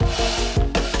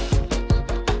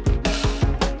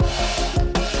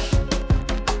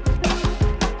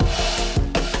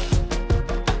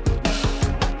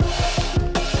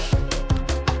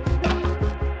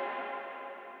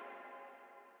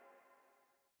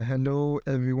Hello,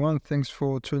 everyone. Thanks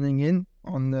for tuning in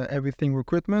on Everything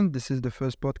Recruitment. This is the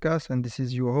first podcast, and this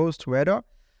is your host, Reda.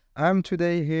 I'm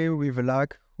today here with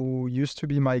Lak, who used to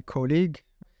be my colleague.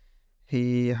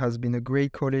 He has been a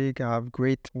great colleague. I have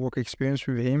great work experience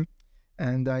with him,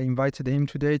 and I invited him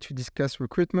today to discuss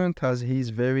recruitment as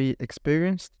he's very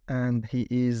experienced and he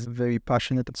is very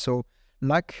passionate. So,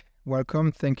 Lak,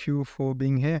 welcome. Thank you for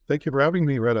being here. Thank you for having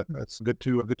me, Retta. It's good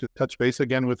to touch base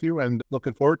again with you and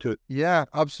looking forward to it. Yeah,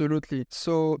 absolutely.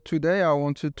 So today I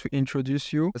wanted to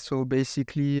introduce you. So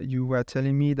basically, you were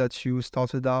telling me that you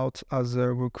started out as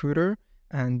a recruiter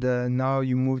and now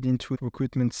you moved into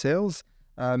recruitment sales.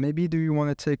 Maybe do you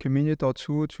want to take a minute or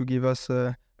two to give us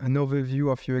an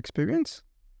overview of your experience?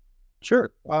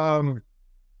 Sure.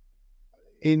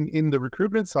 In the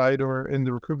recruitment side or in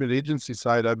the recruitment agency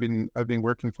side, I've been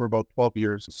working for about 12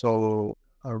 years. So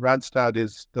Randstad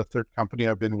is the third company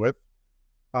I've been with.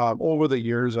 Over the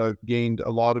years, I've gained a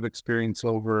lot of experience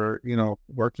over,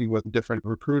 working with different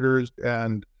recruiters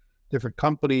and different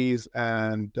companies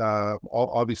and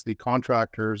obviously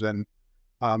contractors. And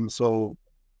so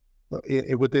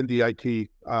within the IT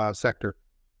sector.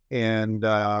 And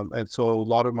so a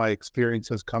lot of my experience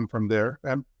has come from there.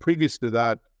 And previous to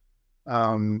that,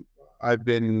 I've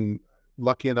been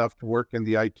lucky enough to work in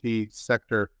the IT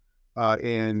sector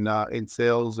in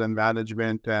sales and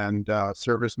management and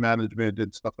service management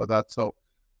and stuff like that. So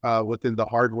within the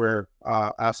hardware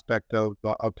aspect of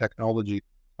technology,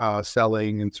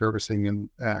 selling and servicing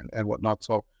and whatnot.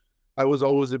 So I was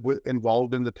always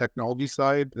involved in the technology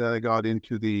side. Then I got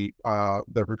into the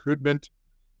recruitment,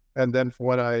 and then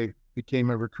when I became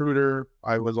a recruiter,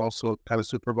 I was also kind of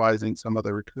supervising some of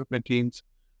the recruitment teams.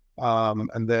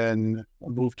 And then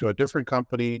moved to a different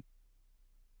company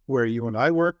where you and I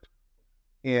worked,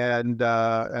 and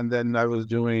then I was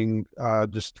doing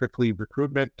just strictly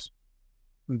recruitment.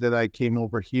 And then I came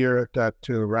over here to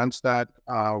Randstad,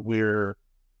 where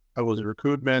I was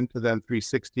recruitment, then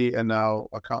 360, and now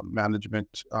account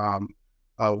management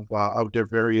of their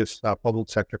various public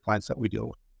sector clients that we deal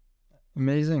with.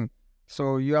 Amazing.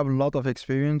 So you have a lot of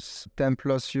experience, 10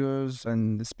 plus years,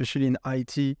 and especially in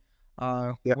IT.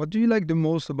 Yeah. What do you like the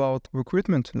most about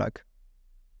recruitment?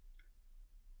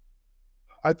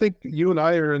 I think you and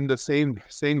I are in the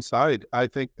same side. I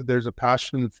think there's a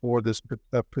passion for this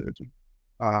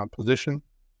position.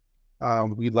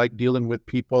 We like dealing with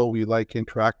people. We like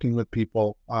interacting with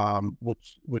people,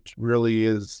 which really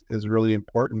is really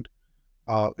important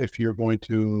if you're going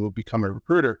to become a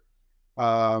recruiter.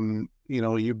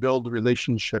 You build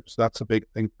relationships. That's a big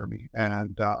thing for me,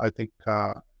 and I think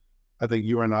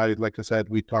you and I, like I said,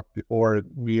 we talked before.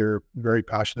 We are very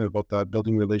passionate about that.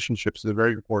 Building relationships is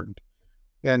very important,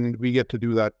 and we get to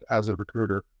do that as a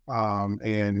recruiter.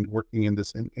 And working in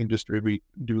this industry, we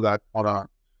do that on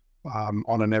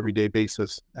an everyday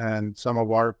basis. And some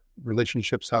of our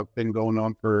relationships have been going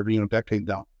on for decade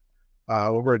now,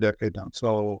 over a decade now.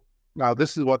 So now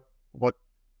this is what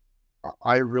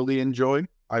I really enjoy.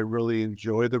 I really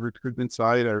enjoy the recruitment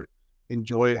side. I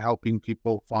enjoy helping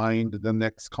people find the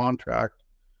next contract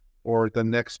or the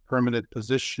next permanent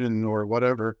position or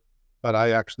whatever, but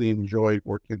I actually enjoy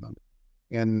working on it.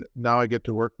 And now I get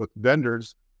to work with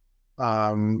vendors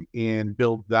and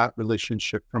build that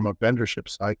relationship from a vendorship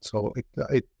side. So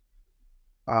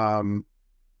you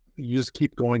just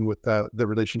keep going with the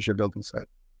relationship building side.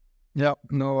 Yeah,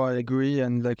 no, I agree.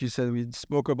 And like you said, we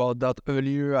spoke about that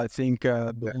earlier. I think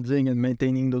building and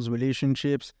maintaining those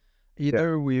relationships,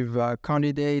 either with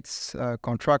candidates,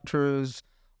 contractors,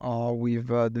 or with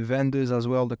the vendors as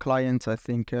well, the clients. I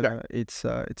think it's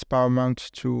paramount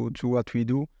to what we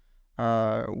do,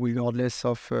 regardless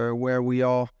of where we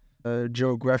are,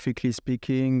 geographically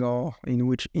speaking, or in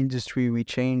which industry we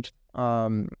changed.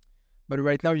 But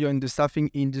right now you're in the staffing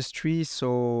industry,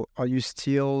 so are you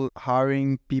still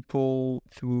hiring people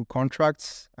through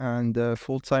contracts and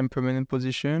full-time permanent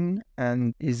position?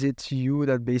 And is it you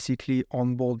that basically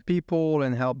onboard people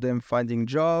and help them finding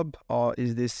job, or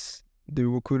is this the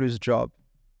recruiter's job?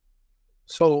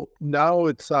 So now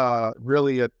it's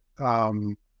really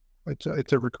it's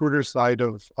a recruiter side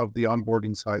of the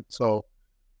onboarding side. So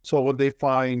when they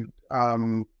find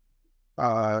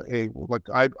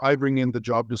I bring in the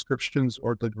job descriptions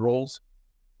or the roles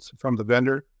from the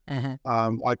vendor.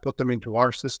 I put them into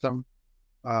our system,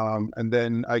 and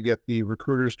then I get the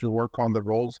recruiters to work on the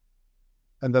roles,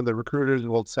 and then the recruiters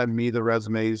will send me the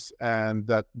resumes and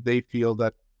that they feel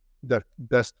that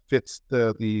best fits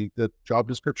the job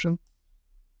description.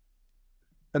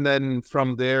 And then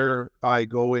from there, I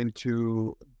go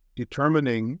into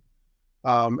determining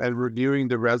and reviewing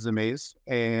the resumes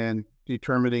and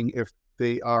determining if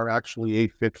they are actually a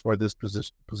fit for this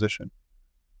position.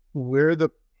 Where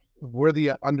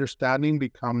the understanding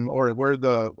become, or where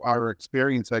our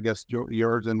experience, I guess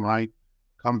yours and mine,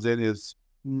 comes in, is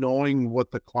knowing what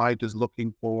the client is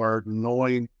looking for,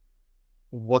 knowing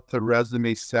what the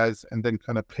resume says, and then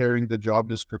kind of pairing the job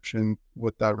description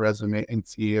with that resume and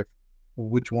see if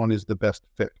which one is the best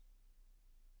fit,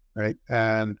 right?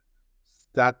 And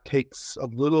that takes a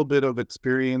little bit of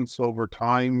experience over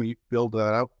time. You build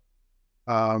that up.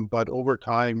 But over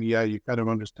time, yeah, you kind of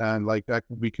understand, like, that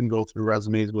we can go through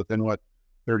resumes within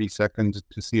 30 seconds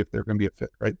to see if they're going to be a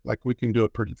fit, right? Like, we can do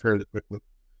it pretty fairly quickly.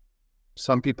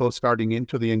 Some people starting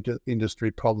into the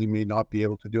industry probably may not be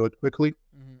able to do it quickly,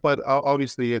 but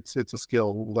obviously it's a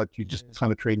skill that you just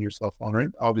kind of train yourself on, right?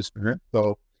 Obviously, right?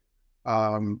 So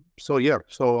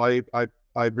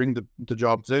I bring the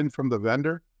jobs in from the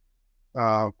vendor,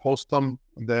 post them,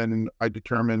 then I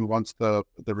determine, once the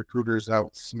recruiters have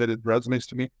submitted resumes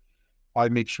to me, I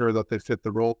make sure that they fit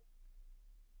the role.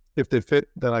 If they fit,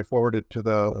 then I forward it to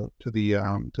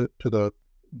the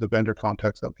vendor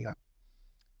contacts that we have.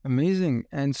 Amazing.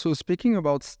 And so, speaking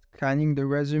about scanning the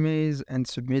resumes and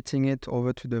submitting it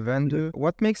over to the vendor,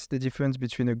 what makes the difference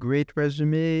between a great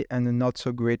resume and a not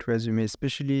so great resume?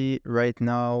 Especially right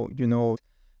now,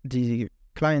 the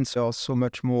clients are so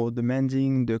much more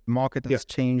demanding, the market has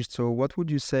changed. So what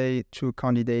would you say to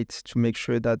candidates to make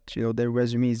sure that, their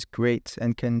resume is great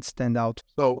and can stand out?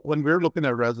 So when we're looking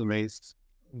at resumes,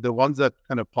 the ones that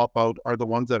kind of pop out are the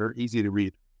ones that are easy to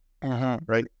read,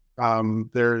 right?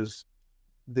 There's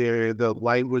the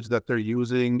language that they're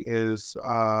using is,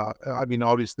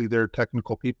 obviously they're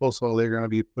technical people, so they're going to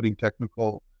be putting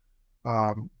technical,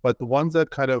 but the ones that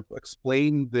kind of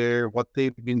explain what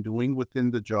they've been doing within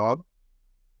the job,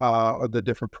 or the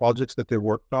different projects that they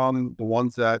worked on, the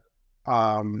ones that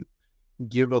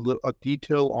give a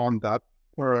detail on that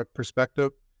or a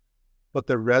perspective, but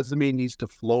the resume needs to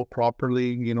flow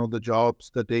properly, the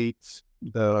jobs, the dates,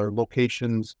 the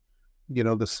locations,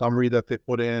 the summary that they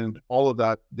put in, all of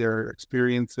that, their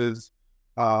experiences.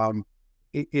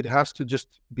 It has to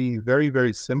just be very,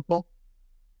 very simple,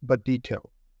 but detailed.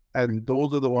 And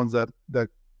those are the ones that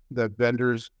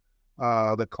vendors,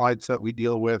 the clients that we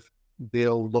deal with,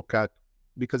 they'll look at,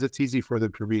 because it's easy for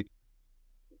them to read.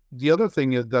 The other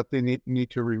thing is that they need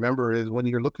to remember is, when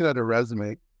you're looking at a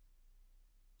resume,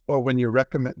 or when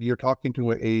you're talking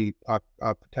to a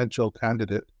potential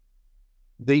candidate,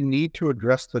 they need to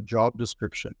address the job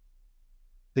description.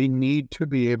 They need to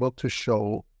be able to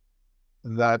show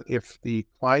that if the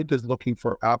client is looking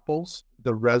for apples,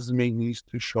 the resume needs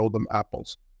to show them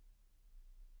apples,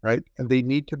 right? And they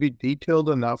need to be detailed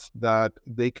enough that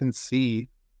they can see,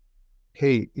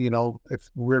 hey, if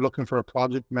we're looking for a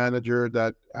project manager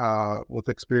that with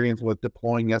experience with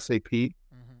deploying SAP,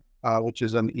 which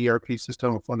is an ERP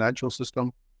system, a financial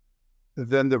system,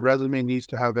 then the resume needs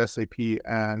to have SAP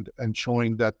and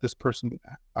showing that this person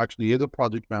actually is a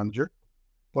project manager,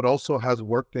 but also has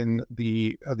worked in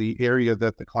the area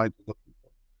that the client is looking for.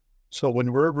 So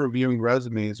when we're reviewing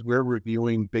resumes, we're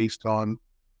reviewing based on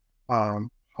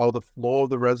how the flow of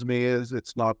the resume is.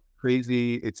 It's not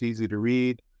crazy. It's easy to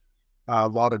read. A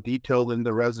lot of detail in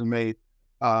the resume,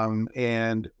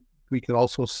 and we can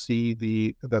also see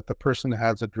that the person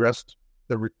has addressed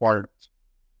the requirements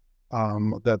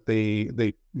that they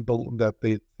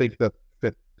think that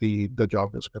fit the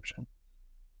job description,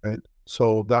 right?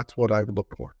 So that's what I would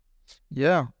look for.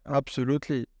 Yeah,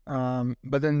 absolutely.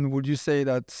 But then, would you say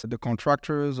that the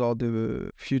contractors or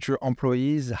the future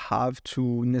employees have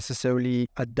to necessarily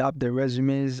adapt their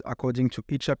resumes according to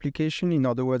each application? In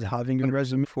other words, having a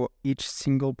resume for each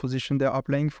single position they're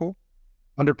applying for?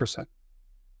 100%.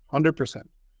 100%.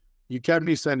 You can't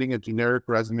be sending a generic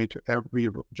resume to every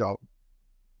job.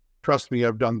 Trust me,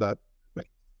 I've done that.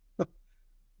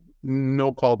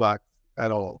 No callback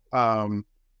at all. When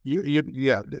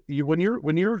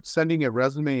you're sending a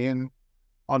resume in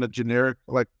on a generic,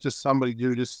 like just somebody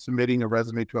just submitting a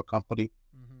resume to a company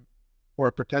or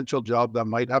a potential job that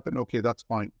might happen, okay, that's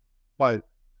fine. But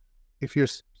if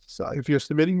you're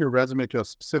submitting your resume to a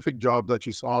specific job that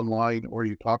you saw online or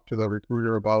you talked to the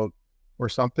recruiter about or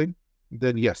something,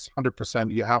 then yes,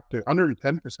 100%, you have to,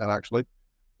 110% actually,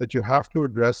 that you have to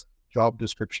address job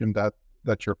description that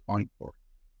you're applying for.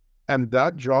 And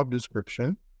that job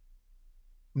description,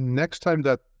 next time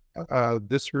that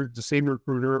the same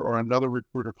recruiter or another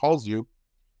recruiter calls you,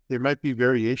 there might be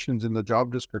variations in the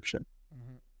job description.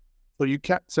 So you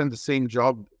can't send the same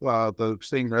job, the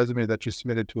same resume that you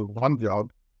submitted to one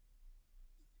job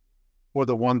or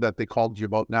the one that they called you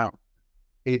about now.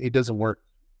 It doesn't work.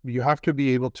 You have to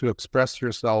be able to express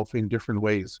yourself in different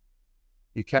ways.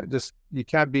 You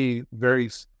can't be very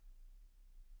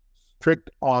strict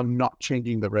on not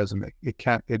changing the resume.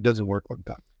 It doesn't work like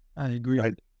that. I agree.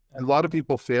 Right. And a lot of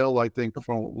people fail, I think,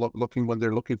 from looking when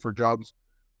they're looking for jobs.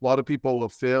 A lot of people will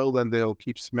fail and they'll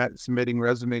keep submitting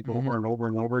resumes over and over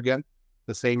and over again,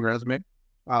 the same resume.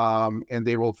 And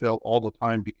they will fail all the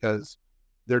time because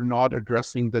they're not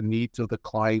addressing the needs of the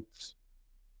clients,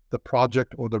 the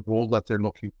project or the role that they're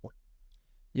looking for.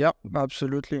 Yeah,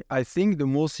 absolutely. I think the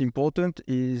most important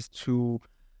is to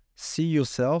see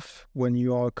yourself when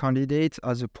you are a candidate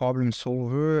as a problem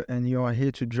solver and you are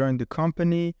here to join the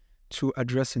company to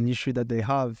address an issue that they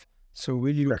have. So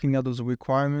really looking at those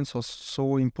requirements are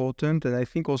so important. And I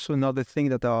think also another thing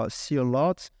that I see a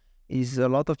lot is a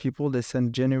lot of people, they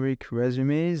send generic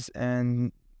resumes,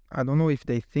 and I don't know if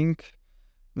they think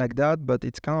like that, but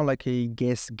it's kind of like a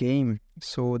guess game.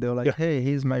 So they're like, hey,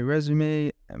 here's my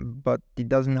resume, but it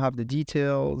doesn't have the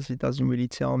details. It doesn't really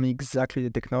tell me exactly the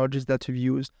technologies that you've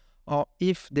used. Or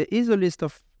if there is a list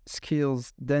of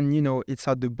skills, then, it's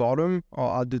at the bottom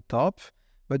or at the top,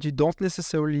 but you don't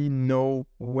necessarily know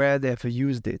where they've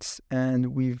used it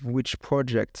and with which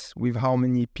projects, with how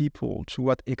many people, to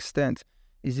what extent.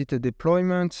 Is it a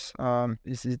deployment?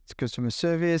 Is it customer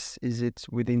service? Is it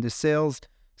within the sales?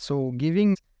 So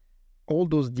giving all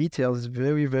those details is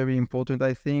very, very important,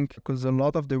 I think, because a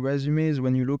lot of the resumes,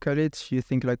 when you look at it, you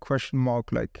think like question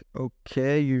mark, like,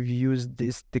 okay, you've used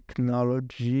this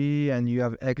technology and you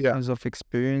have X years of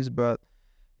experience, but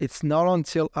it's not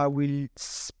until I will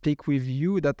speak with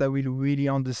you that I will really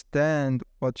understand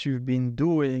what you've been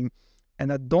doing.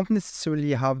 And I don't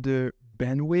necessarily have the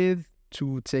bandwidth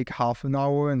to take half an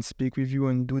hour and speak with you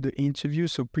and do the interview.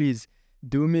 So please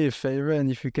do me a favor,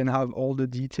 and if you can have all the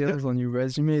details on your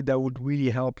resume, that would really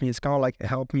help me. It's kind of like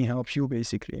help me help you,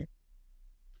 basically.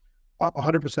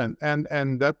 100%.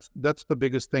 And that's the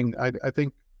biggest thing. I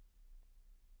think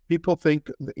people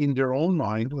think in their own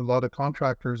mind, a lot of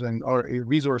contractors or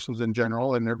resources in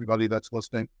general, and everybody that's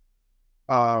listening,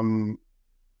 some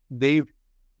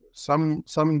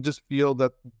just feel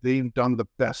that they've done the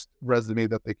best resume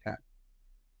that they can.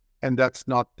 And that's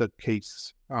not the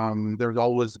case. There's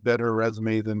always better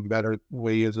resumes and better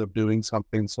ways of doing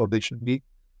something. So they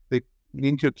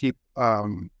need to keep,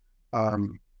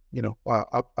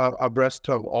 abreast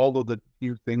of all of the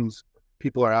new things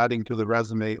people are adding to the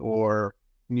resume or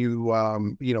new,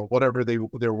 whatever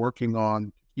they're working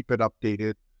on, keep it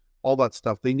updated, all that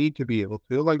stuff. They need to be able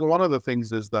to. Like, one of the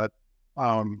things is that,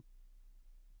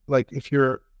 like if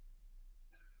you're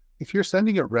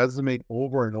sending a resume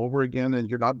over and over again and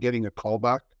you're not getting a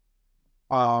callback,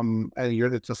 and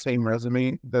it's the same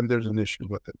resume, then there's an issue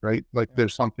with it, right? Like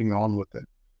there's something wrong with it.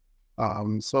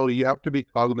 So you have to be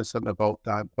cognizant about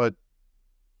that. But,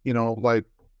 like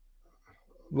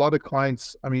a lot of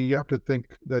clients, you have to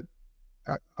think that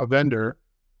a vendor,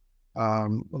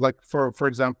 like for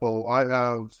example, I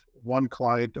have one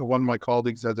client, one of my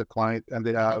colleagues has a client, and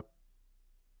they have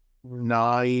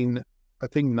 9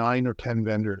 or 10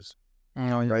 vendors,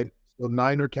 right? So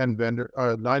 9 or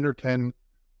 10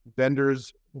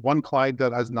 vendors, one client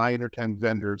that has 9 or 10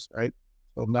 vendors, right?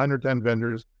 So 9 or 10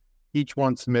 vendors, each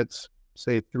one submits,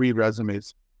 say, 3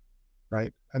 resumes,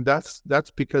 right? And that's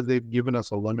because they've given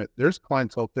us a limit. There's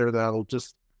clients out there that'll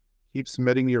just keep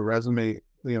submitting your resume,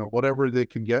 whatever they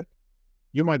can get.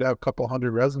 You might have a couple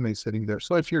hundred resumes sitting there.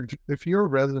 So if your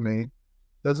resume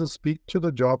doesn't speak to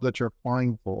the job that you're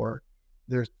applying for,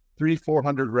 there's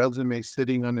 300-400 resumes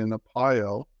sitting in a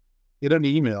pile in an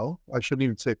email. I shouldn't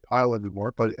even say pile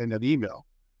anymore, but in an email.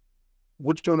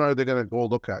 Which one are they going to go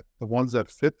look at? The ones that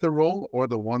fit the role or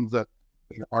the ones that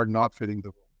are not fitting the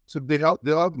role? So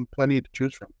they'll have plenty to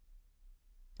choose from.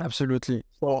 Absolutely.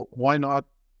 So why not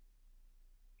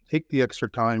take the extra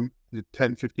time, the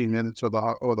 10, 15 minutes or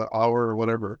the hour or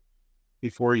whatever,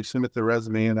 before you submit the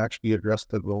resume and actually address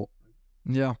the role?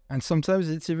 Yeah, and sometimes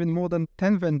it's even more than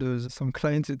 10 vendors. Some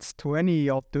clients, it's 20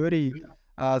 or 30.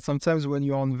 Sometimes when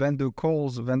you're on vendor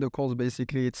calls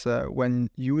basically, it's when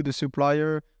you, the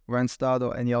supplier, Randstad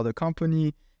or any other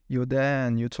company, you're there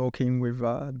and you're talking with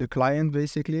the client,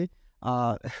 basically.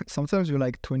 Sometimes you're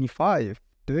like 25,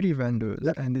 30 vendors,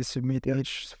 and they submit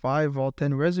each 5 or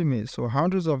 10 resumes. So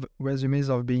hundreds of resumes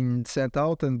are being sent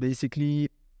out, and basically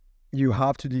you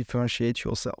have to differentiate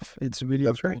yourself. It's really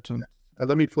important. Right. And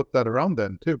let me flip that around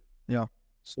then too. Yeah.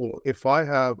 So if I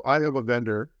have a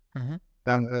vendor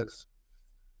that has,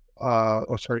 I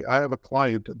have a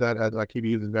client that has, I keep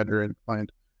using vendor and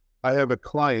client. I have a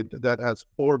client that has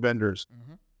 4 vendors,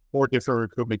 4 different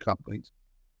recruitment companies.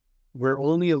 We're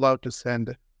only allowed to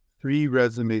send 3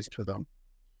 resumes to them.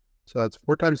 So that's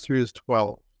 4 times 3 is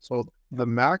 12. So the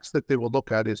max that they will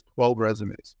look at is 12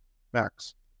 resumes.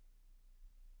 max.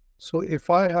 So if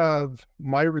I have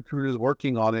my recruiters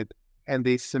working on it and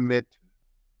they submit,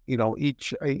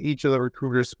 each of the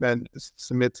recruiters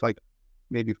submits like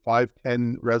maybe 5,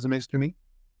 10 resumes to me,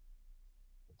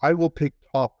 I will pick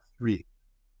top 3.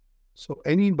 So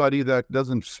anybody that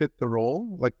doesn't fit the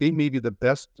role, like they may be the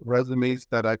best resumes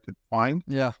that I could find,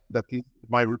 Yeah. that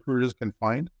my recruiters can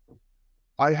find,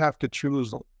 I have to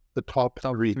choose the top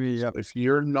 3. Yeah. So if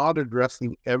you're not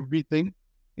addressing everything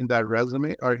in that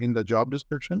resume or in the job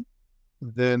description,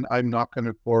 then I'm not going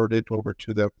to forward it over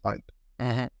to the client.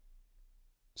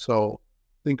 So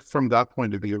think from that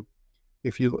point of view.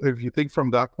 If you think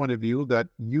from that point of view, that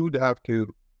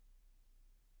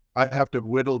I have to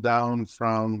whittle down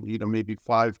from, maybe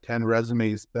 5, 10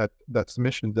 resumes that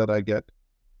submissions that I get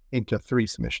into 3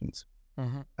 submissions.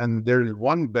 And there's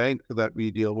one bank that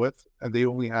we deal with, and they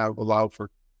only allow for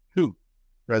 2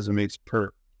 resumes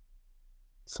per.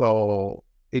 So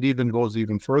it even goes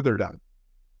even further down,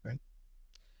 right?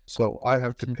 So I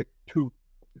have to pick 2.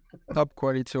 Top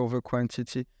quality over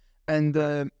quantity. And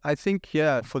I think,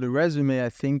 for the resume, I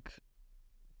think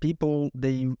people,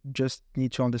 they just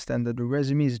need to understand that the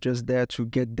resume is just there to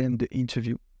get them the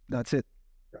interview. That's it.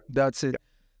 That's it.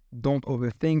 Don't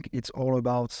overthink. It's all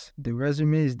about the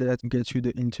resume is there to get you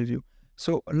the interview.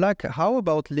 So, like, how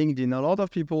about LinkedIn? A lot of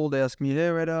people, they ask me, hey,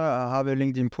 Reda, I have a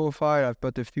LinkedIn profile. I've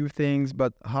put a few things,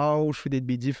 but how should it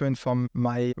be different from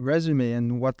my resume?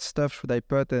 And what stuff should I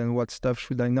put and what stuff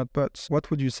should I not put? What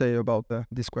would you say about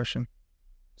this question?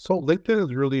 So LinkedIn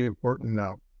is really important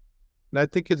now. And I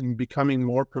think it's becoming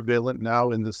more prevalent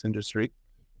now in this industry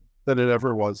than it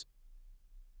ever was.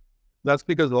 That's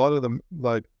because a lot of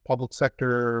the public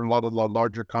sector, a lot of the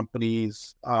larger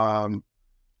companies,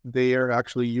 they are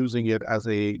actually using it as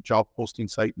a job posting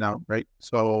site now, right?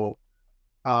 So,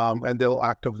 and they'll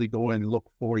actively go and look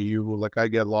for you. Like I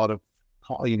get a lot of,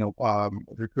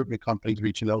 recruitment companies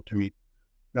reaching out to me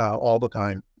all the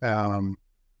time,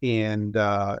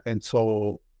 and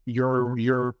so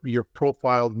your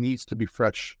profile needs to be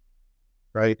fresh,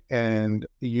 right? And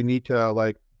you need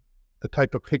to the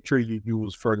type of picture you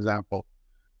use, for example.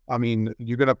 I mean,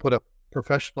 you're going to put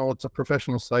it's a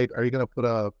professional site. Are you going to put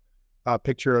a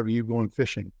picture of you going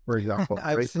fishing, for example?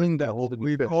 I've seen that.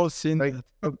 We've all seen that.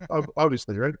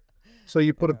 Obviously, right? So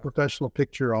you put a professional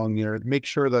picture on there. Make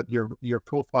sure that your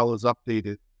profile is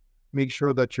updated. Make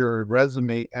sure that your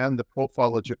resume and the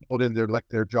profile that you put in there, like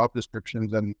their job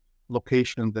descriptions and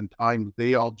locations and times,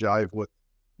 they all jive with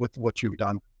what you've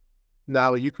done.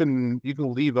 Now you can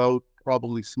leave out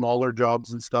probably smaller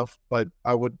jobs and stuff, but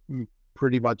I would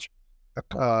pretty much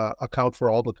account for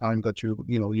all the time that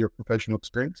your professional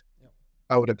experience.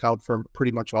 I would account for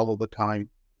pretty much all of the time.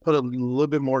 Put a little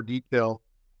bit more detail.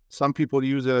 Some people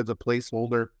use it as a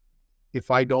placeholder. If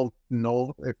you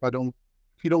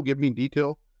don't give me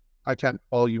detail, I can't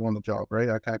follow you on the job, right?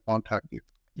 I can't contact you.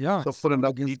 Yeah. So put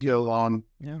enough detail on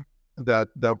that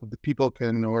the people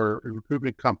can, or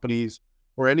recruitment companies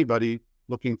or anybody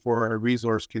looking for a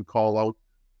resource can call out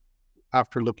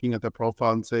after looking at the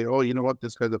profile and say, oh, you know what,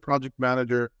 this guy's a project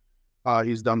manager.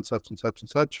 He's done such and such and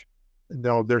such.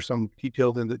 Now there's some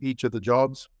details in each of the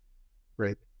jobs.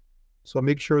 Great. So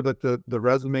make sure that the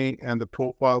resume and the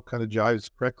profile kind of jives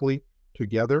correctly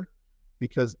together,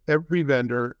 because every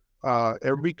vendor,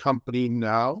 every company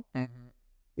now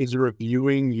is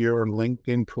reviewing your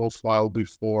LinkedIn profile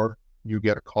before you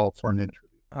get a call for an interview.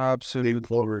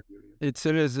 Absolutely. It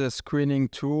is a screening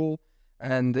tool,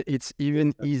 and it's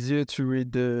even easier to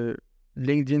read the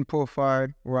LinkedIn profile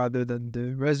rather than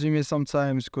the resume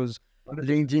sometimes, because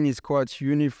LinkedIn is quite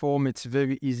uniform. It's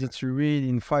very easy to read.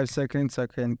 In 5 seconds, I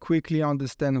can quickly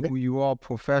understand who you are,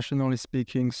 professionally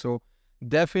speaking. So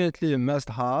definitely a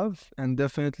must-have, and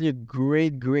definitely a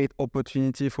great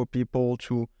opportunity for people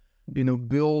to,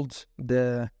 build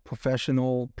their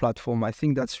professional platform. I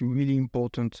think that's really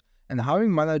important. And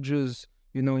hiring managers,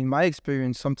 in my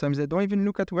experience, sometimes they don't even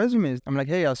look at resumes. I'm like,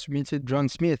 hey, I submitted John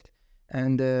Smith.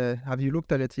 And have you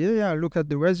looked at it? Yeah, I looked at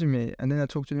the resume. And then I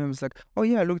talked to them. It's like, oh,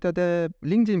 yeah, I looked at the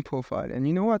LinkedIn profile. And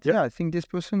you know what? Yeah, I think this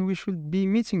person, we should be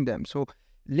meeting them. So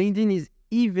LinkedIn is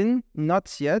even,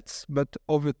 not yet, but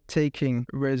overtaking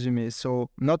resumes.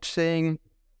 So not saying,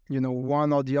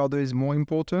 one or the other is more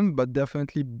important, but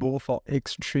definitely both are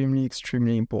extremely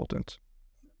important.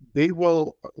 They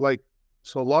will,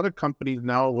 so a lot of companies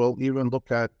now will even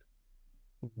look at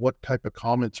what type of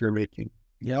comments you're making.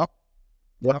 Yeah.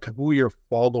 Who you're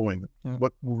following,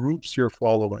 what groups you're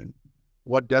following,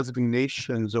 what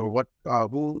designations, or what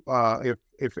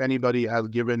if anybody has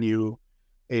given you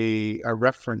a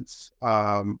reference.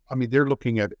 They're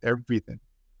looking at everything.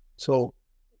 So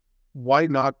why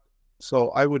not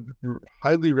So I would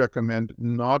highly recommend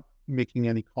not making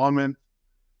any comment,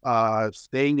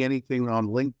 saying anything on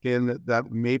LinkedIn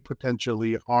that may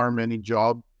potentially harm any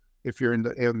job. If you're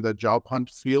in the job hunt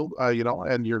field,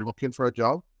 and you're looking for a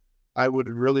job, I would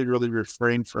really, really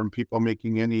refrain from people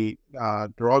making any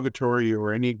derogatory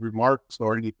or any remarks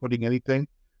or any putting anything,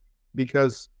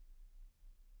 because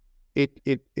it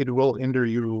will hinder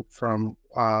you from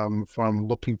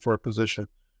looking for a position.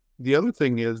 The other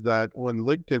thing is that when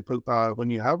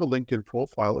you have a LinkedIn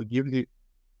profile,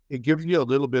 it gives you a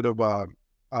little bit of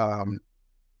um,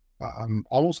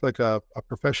 almost like a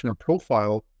professional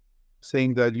profile,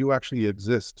 saying that you actually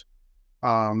exist,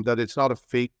 that it's not a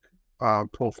fake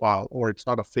profile, or it's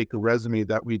not a fake resume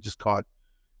that we just caught,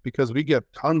 because we get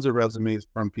tons of resumes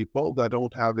from people that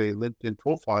don't have a LinkedIn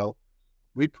profile.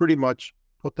 We pretty much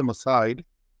put them aside,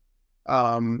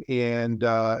 and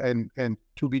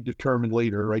to be determined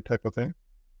later, right, type of thing,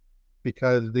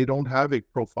 because they don't have a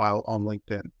profile on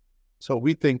LinkedIn. So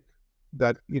we think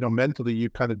that, mentally you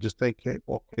kind of just think, hey,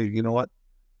 okay, you know what?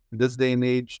 In this day and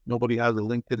age, nobody has a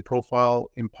LinkedIn profile.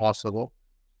 Impossible.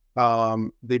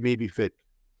 They may be fake.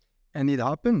 And it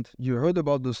happened. You heard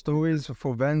about the stories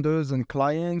for vendors and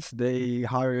clients. They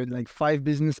hired like 5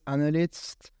 business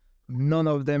analysts. None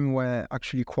of them were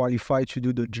actually qualified to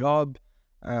do the job.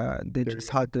 They just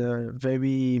had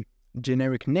very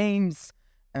generic names,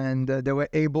 and they were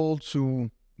able to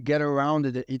get around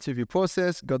the interview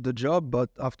process, got the job, but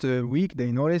after a week,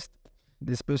 they noticed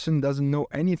this person doesn't know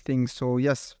anything. So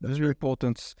yes, very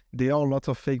important. There are lots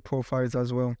of fake profiles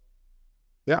as well.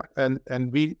 Yeah, and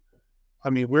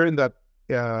we're in that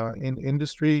in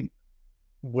industry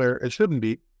where it shouldn't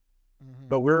be,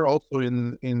 but we're also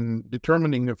in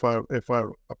determining if a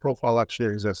profile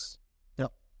actually exists. Yeah.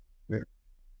 Yeah.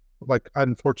 Like,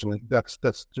 unfortunately, that's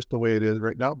just the way it is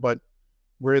right now. But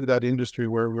we're in that industry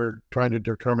where we're trying to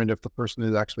determine if the person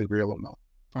is actually real or not.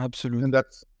 Absolutely. And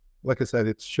that's, like I said,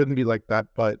 it shouldn't be like that.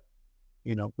 But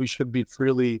we should be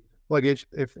freely, like, if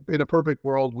in a perfect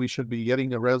world, we should be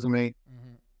getting a resume.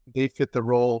 They fit the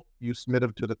role, you submit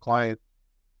them to the client,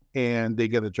 and they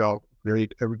get a job.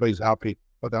 Great, everybody's happy.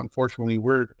 But unfortunately,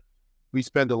 we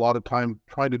spend a lot of time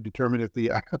trying to determine if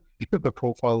the the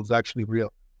profile is actually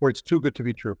real, or it's too good to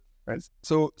be true. Right.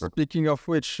 So speaking of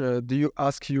which, do you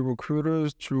ask your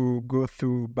recruiters to go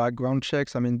through background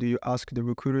checks? I mean, do you ask the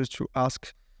recruiters to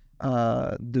ask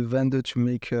the vendor to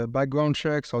make background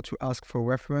checks, or to ask for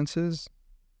references?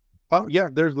 Yeah,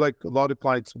 there's like a lot of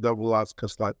clients that will ask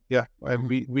us that. Yeah, and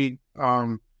we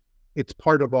it's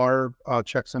part of our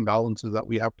checks and balances that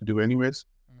we have to do anyways.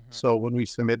 So when we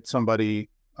submit somebody,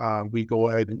 we go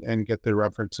ahead and get their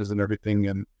references and everything,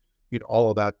 and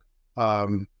all of that.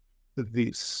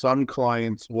 Some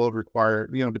clients will require,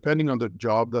 depending on the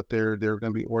job that they're going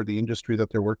to be, or the industry that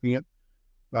they're working in.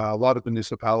 A lot of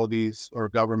municipalities or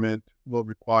government will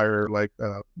require like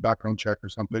a background check or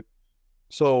something.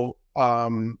 So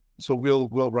we'll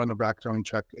run a background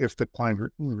check if the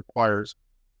client requires.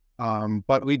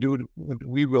 But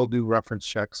we will do reference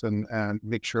checks and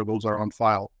make sure those are on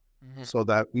file, so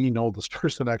that we know this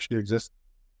person actually exists,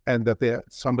 and that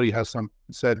somebody has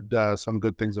said some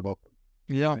good things about them.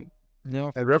 Yeah,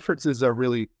 yeah. And references are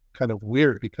really kind of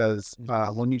weird, because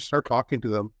when you start talking to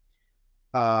them,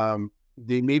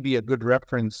 they may be a good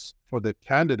reference for the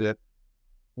candidate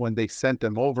when they sent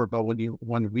them over, but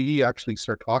when we actually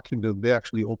start talking to them, they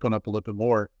actually open up a little bit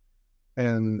more,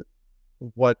 and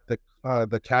what the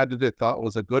candidate thought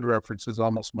was a good reference is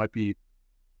almost might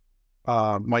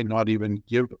not even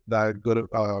give that good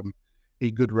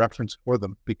a good reference for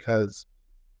them, because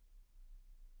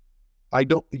they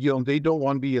don't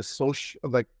want to be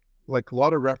associated, like a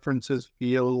lot of references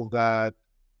feel that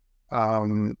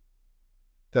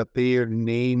that their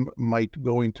name might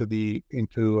go into the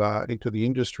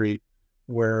industry,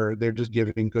 where they're just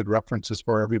giving good references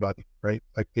for everybody, right?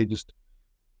 Like they just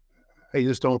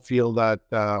don't feel that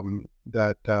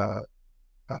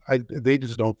they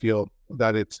just don't feel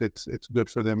that it's good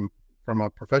for them from a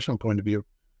professional point of view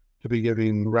to be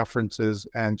giving references,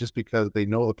 and just because they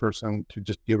know the person, to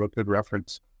just give a good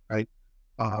reference, right?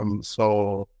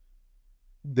 So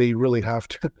they really have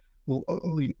to.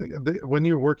 When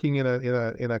you're working in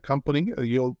a company,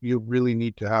 you really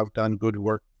need to have done good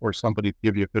work for somebody to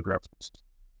give you a good reference.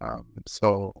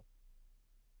 So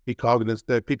be cognizant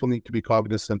that people need to be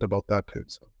cognizant about that too.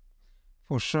 So.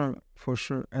 For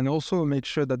sure. And also make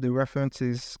sure that the reference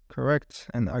is correct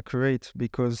and accurate,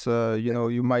 because,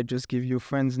 you might just give your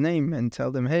friend's name and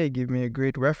tell them, hey, give me a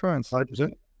great reference.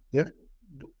 100%. Yeah.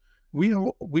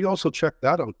 We also check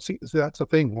that out. See, that's the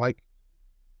thing. Like,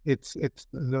 it's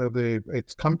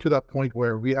come to that point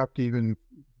where we have to even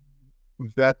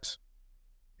vet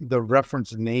the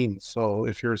reference name. So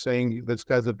if you're saying this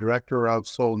guy's a director of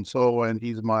so and so, and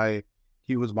he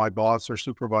was my boss or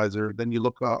supervisor, then you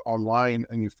look online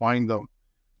and you find them,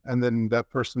 and then that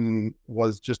person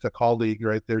was just a colleague,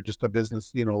 right? They're just a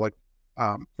business, like,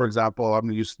 for example,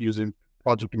 I'm using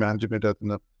project management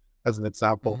as an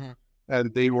example,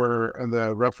 and and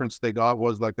the reference they got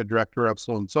was like a director of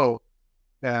so and so,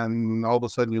 and all of a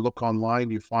sudden you look online,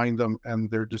 you find them,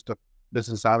 and they're just a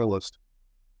business analyst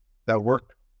that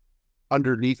worked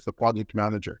underneath the project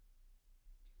manager.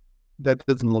 That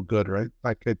doesn't look good, right?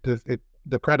 Like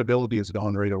the credibility is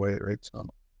gone right away, right?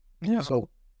 So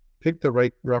pick the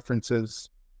right references,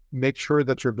 make sure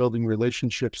that you're building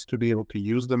relationships to be able to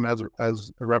use them as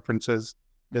references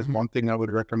is one thing I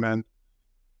would recommend.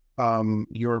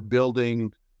 You're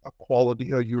building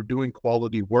you're doing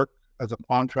quality work as a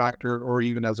contractor or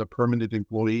even as a permanent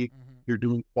employee, you're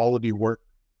doing quality work.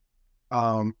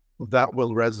 That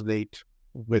will resonate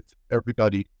with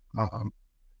everybody.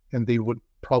 And they would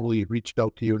probably reach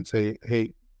out to you and say,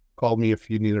 hey, call me if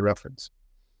you need a reference.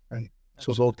 Right.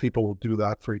 So those people will do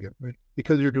that for you, right?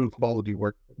 Because you're doing quality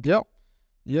work.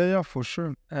 Yeah, for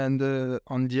sure. And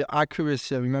on the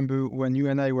accuracy, I remember when you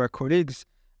and I were colleagues,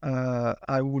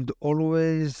 I would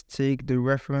always take the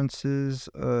references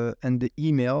and the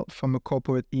email from a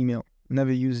corporate email,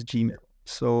 never use Gmail.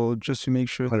 So just to make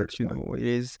sure 100%. that, it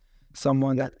is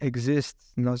someone that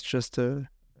exists, not just a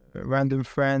random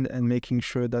friend, and making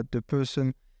sure that the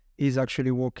person is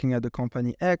actually working at the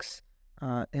company X.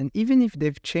 And even if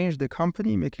they've changed the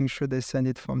company, making sure they send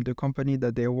it from the company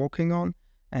that they're working on,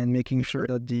 and making sure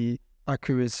that the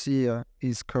accuracy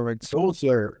is correct. Those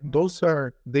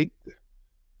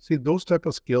type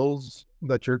of skills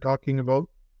that you're talking about,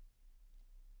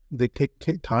 they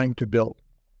take time to build,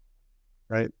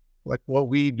 right? Like what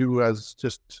we do as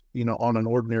just, on an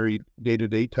ordinary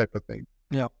day-to-day type of thing.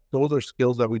 Yeah. Those are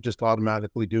skills that we just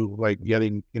automatically do, like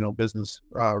getting, business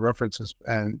references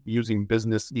and using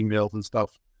business emails and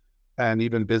stuff, and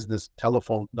even business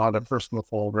telephone, not a personal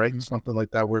phone, right? Something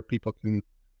like that where people can,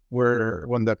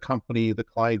 when the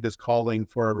client is calling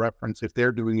for a reference, if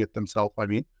they're doing it themselves,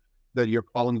 that you're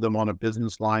calling them on a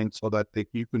business line so that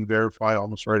you can verify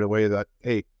almost right away that,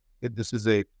 hey, this is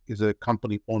a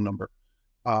company phone number.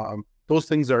 Those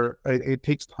things it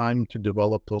takes time to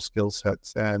develop those skill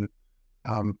sets, and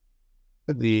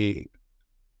the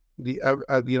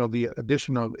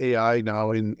addition of AI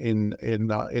now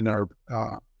in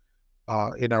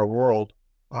our world,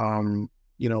 the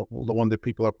one that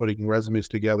people are putting resumes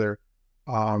together,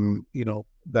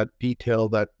 that detail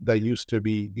that used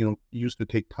to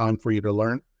take time for you to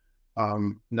learn.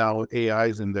 Now AI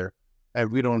is in there,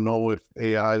 and we don't know if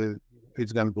AI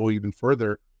is going to go even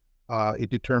further. It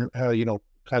determines,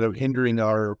 kind of hindering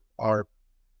our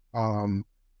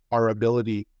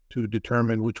ability to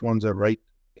determine which one's a right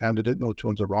candidate and which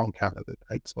one's a wrong candidate,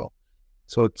 right?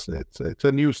 So it's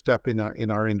a new step in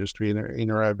our industry,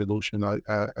 in our evolution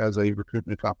as a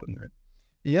recruitment company. Right?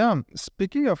 Yeah.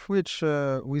 Speaking of which,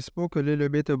 we spoke a little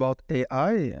bit about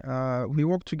AI. We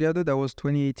worked together. That was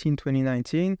 2018,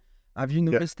 2019. Have you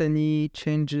noticed any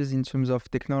changes in terms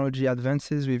of technology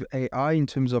advances with AI in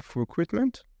terms of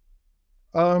recruitment?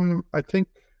 I think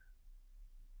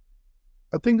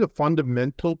the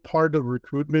fundamental part of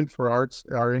recruitment for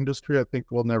our industry, I think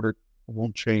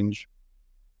won't change.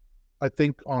 I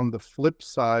think on the flip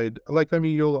side,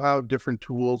 you'll have different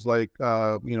tools like,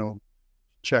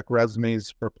 check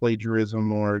resumes for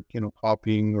plagiarism or,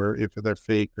 copying, or if they're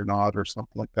fake or not, or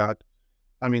something like that.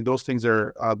 Those things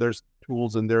there's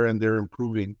tools in there and they're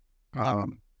improving.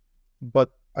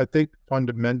 But I think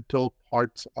fundamental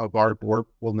parts of our work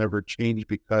will never change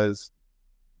because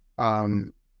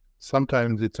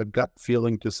sometimes it's a gut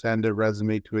feeling to send a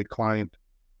resume to a client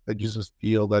that you just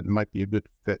feel that it might be a good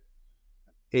fit.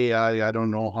 AI, I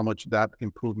don't know how much that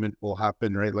improvement will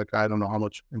happen, right? Like, I don't know how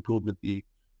much improvement the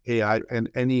AI and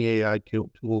any AI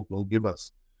tool will give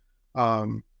us.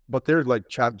 But there's like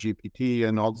ChatGPT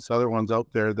and all these other ones out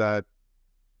there that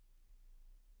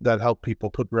help people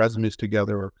put resumes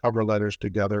together or cover letters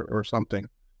together or something,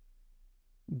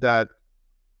 that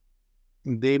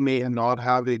they may not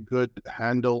have a good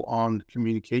handle on the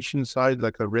communication side,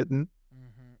 like a written.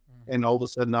 And all of a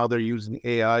sudden now they're using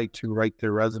AI to write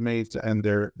their resumes and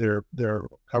their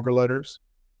cover letters.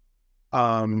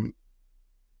 All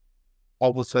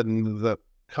of a sudden the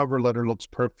cover letter looks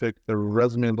perfect, the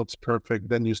resume looks perfect,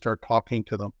 then you start talking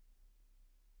to them.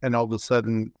 And all of a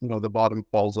sudden, the bottom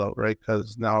falls out, right?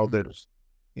 Because now there's,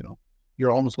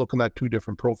 you're almost looking at two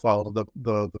different profiles,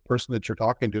 the person that you're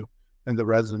talking to and the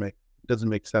resume. It doesn't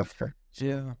make sense.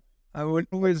 Yeah. I would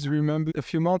always remember a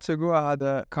few months ago, I had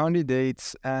a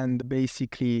candidate, and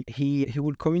basically he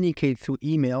would communicate through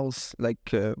emails, like,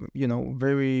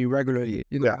 very regularly,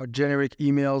 Yeah. generic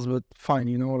emails, but fine,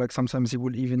 like sometimes he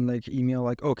would even like email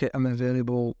like, okay, I'm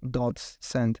available, dot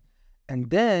send. And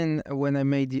then when I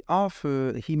made the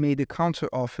offer, he made a counter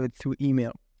offer through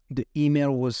email. The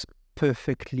email was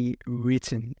perfectly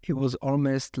written. It was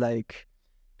almost like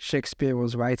Shakespeare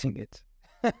was writing it.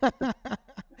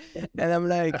 And I'm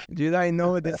like, dude, I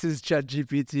know this is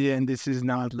ChatGPT and this is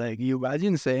not like you. I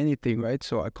didn't say anything, right?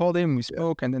 So I called him, we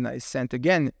spoke, and then I sent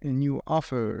again a new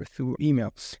offer through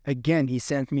email. Again, he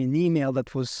sent me an email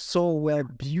that was so well,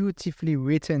 beautifully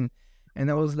written.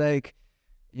 And I was like,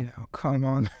 come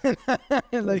on.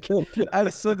 Like, I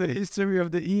saw the history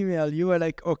of the email. You were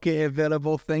like, okay,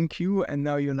 available, thank you. And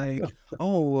now you're like,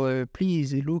 oh,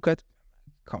 please look at.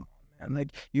 Come on, man.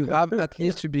 Like, you have at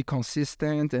least to be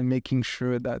consistent and making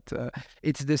sure that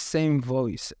it's the same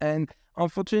voice. And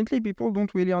unfortunately, people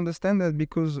don't really understand that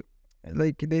because,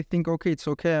 like, they think, okay, it's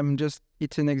okay.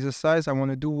 It's an exercise. I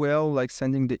want to do well, like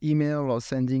sending the email or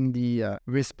sending the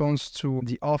response to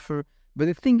the offer. But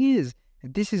the thing is,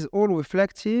 this is all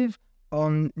reflective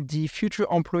on the future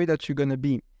employee that you're going to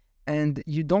be. And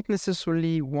you don't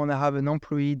necessarily want to have an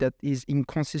employee that is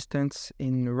inconsistent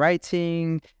in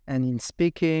writing and in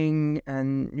speaking.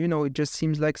 And, it just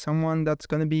seems like someone that's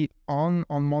going to be on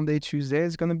Monday, Tuesday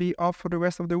is going to be off for the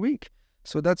rest of the week.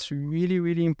 So that's really,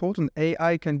 really important.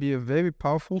 AI can be a very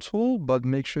powerful tool, but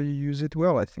make sure you use it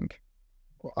well, I think.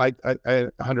 Well, I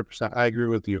 100%, I agree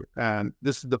with you. And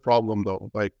this is the problem though,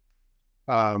 like,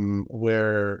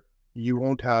 where you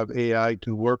won't have AI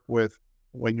to work with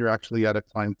when you're actually at a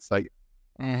client site.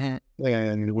 Mm-hmm.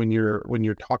 And when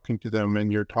you're talking to them and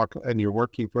you're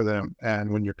working for them,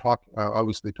 and when you're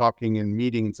obviously talking in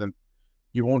meetings, and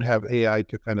you won't have AI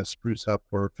to kind of spruce up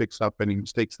or fix up any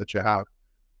mistakes that you have.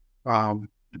 A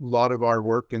lot of our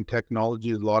work in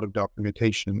technology is a lot of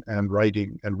documentation and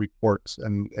writing and reports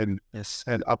and Yes.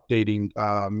 and updating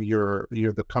your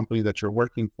the company that you're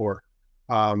working for.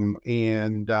 And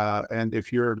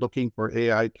if you're looking for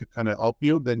AI to kind of help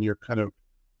you, then you're kind of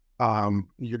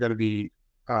you're going to be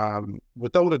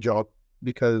without a job,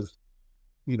 because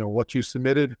what you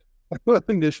submitted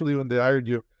initially when they hired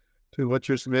you to what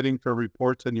you're submitting for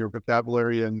reports and your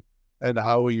vocabulary and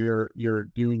how you're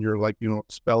doing your, like,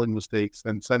 spelling mistakes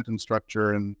and sentence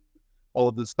structure and all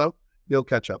of this stuff, you'll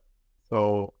catch up.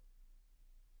 So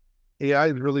AI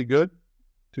is really good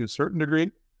to a certain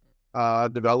degree.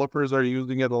 Developers are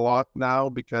using it a lot now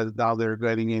because now they're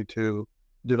getting into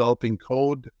developing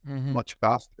code much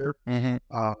faster.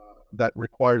 That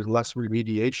requires less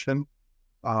remediation.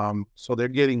 So they're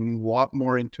getting a lot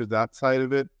more into that side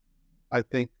of it. I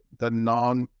think the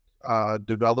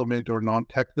non-development or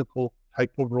non-technical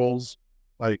type of roles,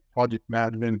 like project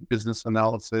management, business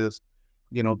analysis,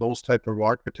 those type of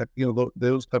architect,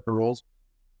 those type of roles,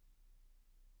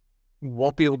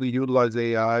 won't be able to utilize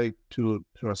AI to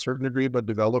a certain degree, but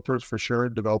developers for sure,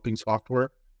 developing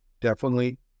software,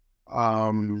 definitely.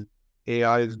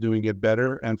 AI is doing it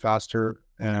better and faster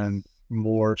and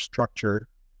more structured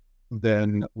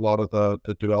than a lot of the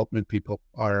development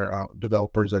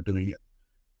developers are doing it.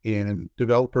 And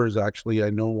developers, actually, I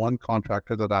know one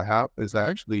contractor that I have is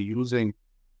actually using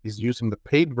the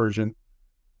paid version,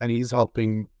 and he's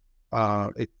helping,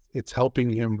 it's helping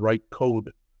him write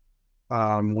code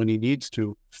when he needs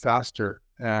to, faster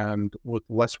and with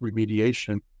less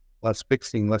remediation, less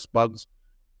fixing, less bugs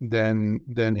than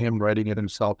him writing it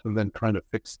himself and then trying to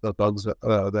fix the bugs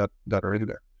that are in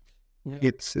there. Yeah.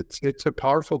 It's a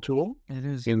powerful tool. It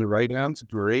is. In the right hands,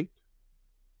 great.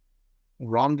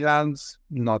 Wrong hands,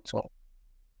 not so.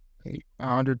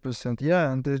 100%.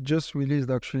 Yeah, and they just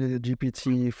released actually the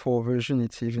GPT-4 version.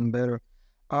 It's even better.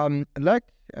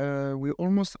 We're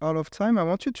almost out of time. I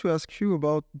want you to ask you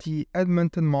about the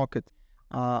Edmonton market.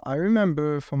 I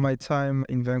remember from my time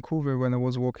in Vancouver when I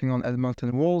was working on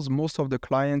Edmonton walls, most of the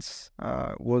clients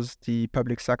was the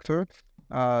public sector.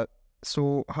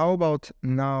 So how about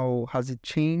now? Has it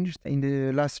changed in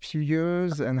the last few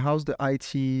years? And how's the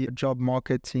IT job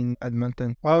market in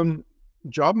Edmonton?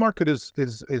 Job market is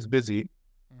busy.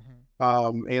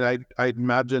 And I'd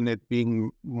imagine it being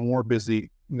more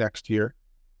busy next year.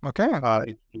 Okay.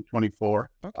 In 24.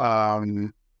 Okay.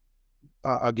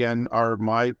 Again,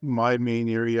 my main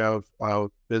area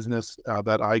of business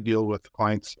that I deal with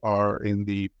clients are in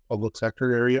the public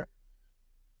sector area.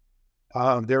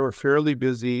 They were fairly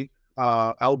busy.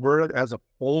 Alberta as a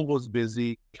whole was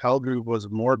busy. Calgary was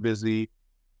more busy.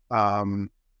 But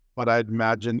I'd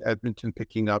imagine Edmonton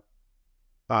picking up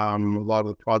a lot of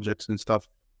the projects and stuff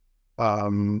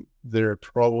we're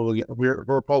probably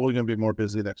going to be more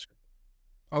busy next year.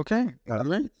 Okay,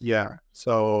 great. Yeah.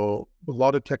 So a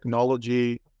lot of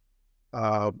technology.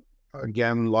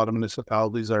 Again, a lot of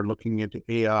municipalities are looking into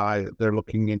AI. They're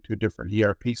looking into different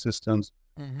ERP systems,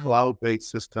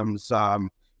 cloud-based systems. A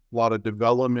lot of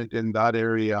development in that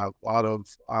area. A lot of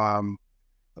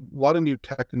new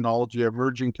technology,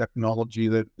 emerging technology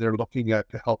that they're looking at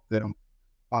to help them,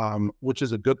 which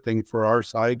is a good thing for our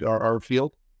side, our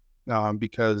field,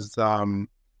 because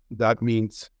that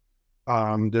means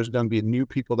there's going to be new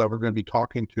people that we're going to be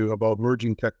talking to about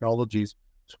emerging technologies,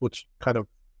 which kind of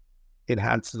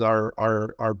enhances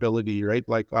our ability, right?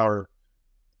 Like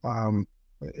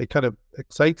it kind of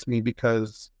excites me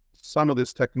because some of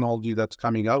this technology that's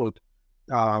coming out,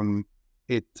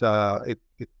 it's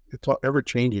ever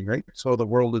changing, right? So the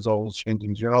world is always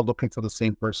changing. You're not looking for the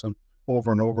same person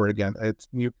over and over again. It's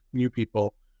new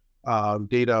people.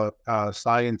 Data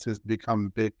science has become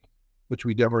big, which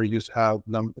we never used to have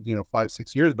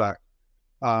 5-6 years back.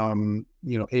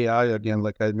 AI, again,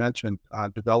 like I mentioned,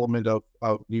 development of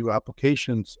new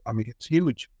applications. I mean, it's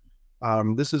huge.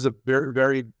 This is a very,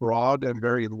 very broad and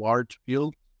very large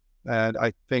field. And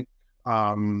I think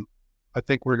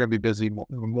we're going to be busy,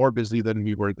 more busy than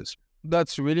we were this year.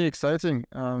 That's really exciting.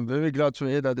 I'm very glad to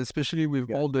hear that, especially with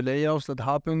all the layoffs that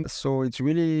happened. So it's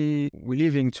really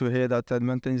relieving to hear that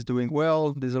Edmonton is doing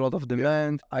well. There's a lot of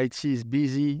demand. IT is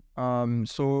busy.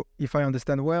 So if I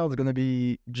understand well, there's going to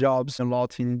be jobs a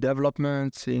lot in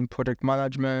development, in project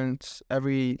management,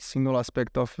 every single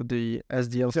aspect of the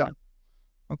SDLC. Yeah.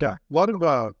 Okay.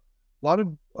 Yeah. A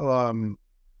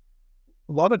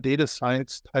lot of data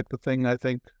science type of thing, I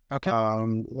think. Okay.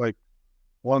 Like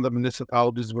one of the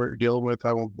municipalities we're dealing with,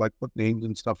 I won't like put names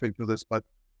and stuff into this, but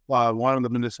one of the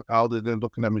municipalities, they're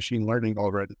looking at machine learning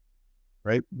already,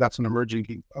 right? That's an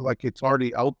emerging, like it's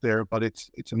already out there, but it's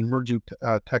an emerging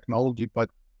technology, but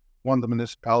one of the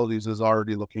municipalities is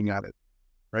already looking at it,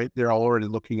 right? They're already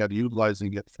looking at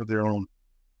utilizing it for their own,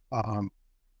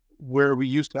 where we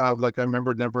used to have, like, I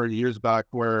remember a number of years back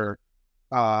where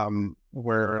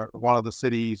one of the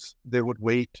cities, they would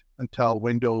wait until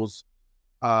Windows,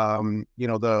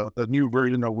 the new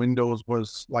version of Windows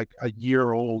was like a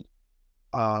year old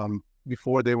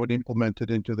before they would implement it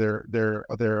into their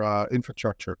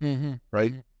infrastructure,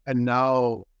 right? And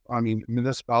now, I mean,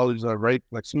 municipalities are right.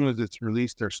 Like, as soon as it's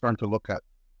released, they're starting to look at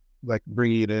like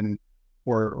bringing it in,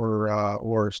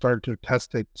 or start to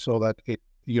test it so that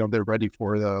they're ready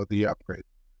for the upgrade.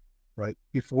 Right.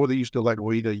 Before, they used to like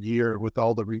wait a year with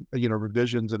all the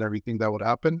revisions and everything that would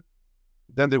happen,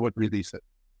 then they would release it.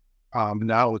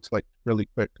 Now it's like really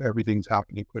quick. Everything's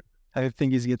happening quick.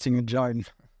 Everything is getting agile.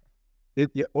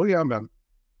 Oh yeah, man.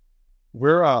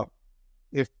 We're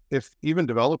if even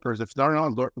developers, if they're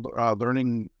not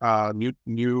learning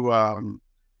new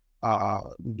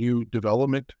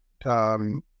development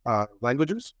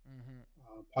languages,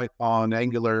 Python,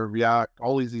 Angular, React,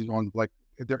 all these ones, like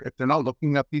if they're not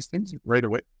looking at these things right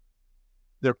away,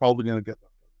 they're probably going to get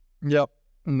them. Yep.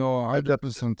 No,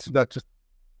 100%. That's just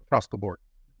across the board.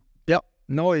 Yep.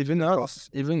 No, even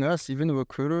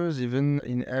recruiters, even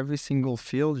in every single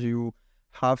field, you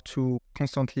have to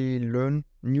constantly learn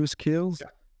new skills,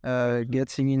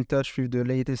 getting in touch with the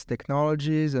latest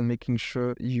technologies and making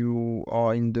sure you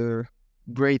are in the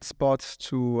great spots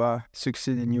to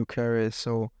succeed in your career.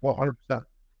 So, 100%.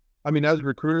 I mean, as a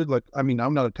recruiter, like, I mean,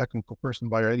 I'm not a technical person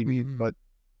by any means, but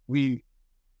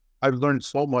I've learned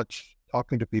so much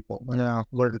talking to people. Yeah.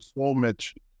 Learned so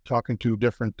much talking to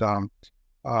different,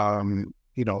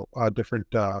 different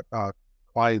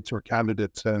clients or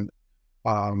candidates, and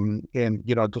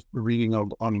just reading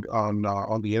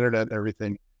on the internet and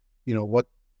everything,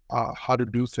 how to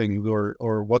do things,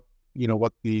 or what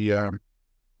the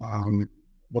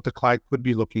client could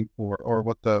be looking for, or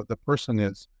what the person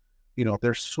is.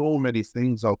 There's so many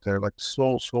things out there, like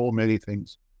so many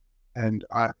things. And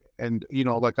I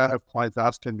have clients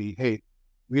asking me, hey,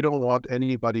 we don't want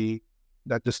anybody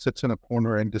that just sits in a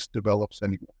corner and just develops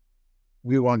anymore.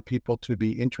 We want people to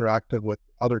be interactive with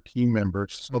other team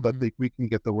members so that we can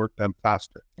get the work done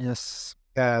faster. Yes.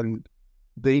 And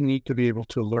they need to be able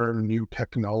to learn new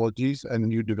technologies and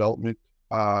new development,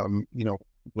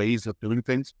 ways of doing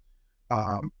things.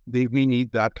 We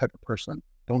need that type of person.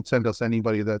 Don't send us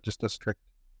anybody that just a strict,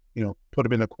 put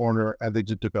them in a corner and they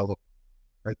just develop.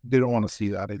 Right? They don't want to see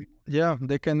that anymore. Yeah,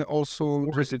 they can also.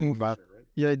 It didn't matter, right?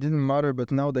 Yeah, it didn't matter,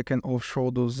 but now they can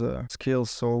offshore those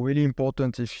skills. So really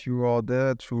important if you are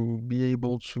there to be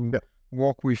able to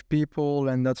work with people,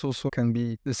 and that's also can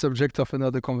be the subject of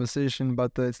another conversation.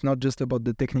 But it's not just about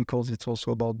the technicals; it's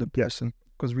also about the person,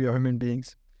 because we are human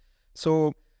beings.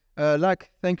 So Lac,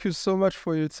 thank you so much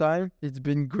for your time. It's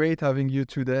been great having you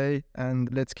today,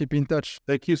 and let's keep in touch.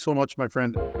 Thank you so much, my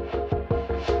friend.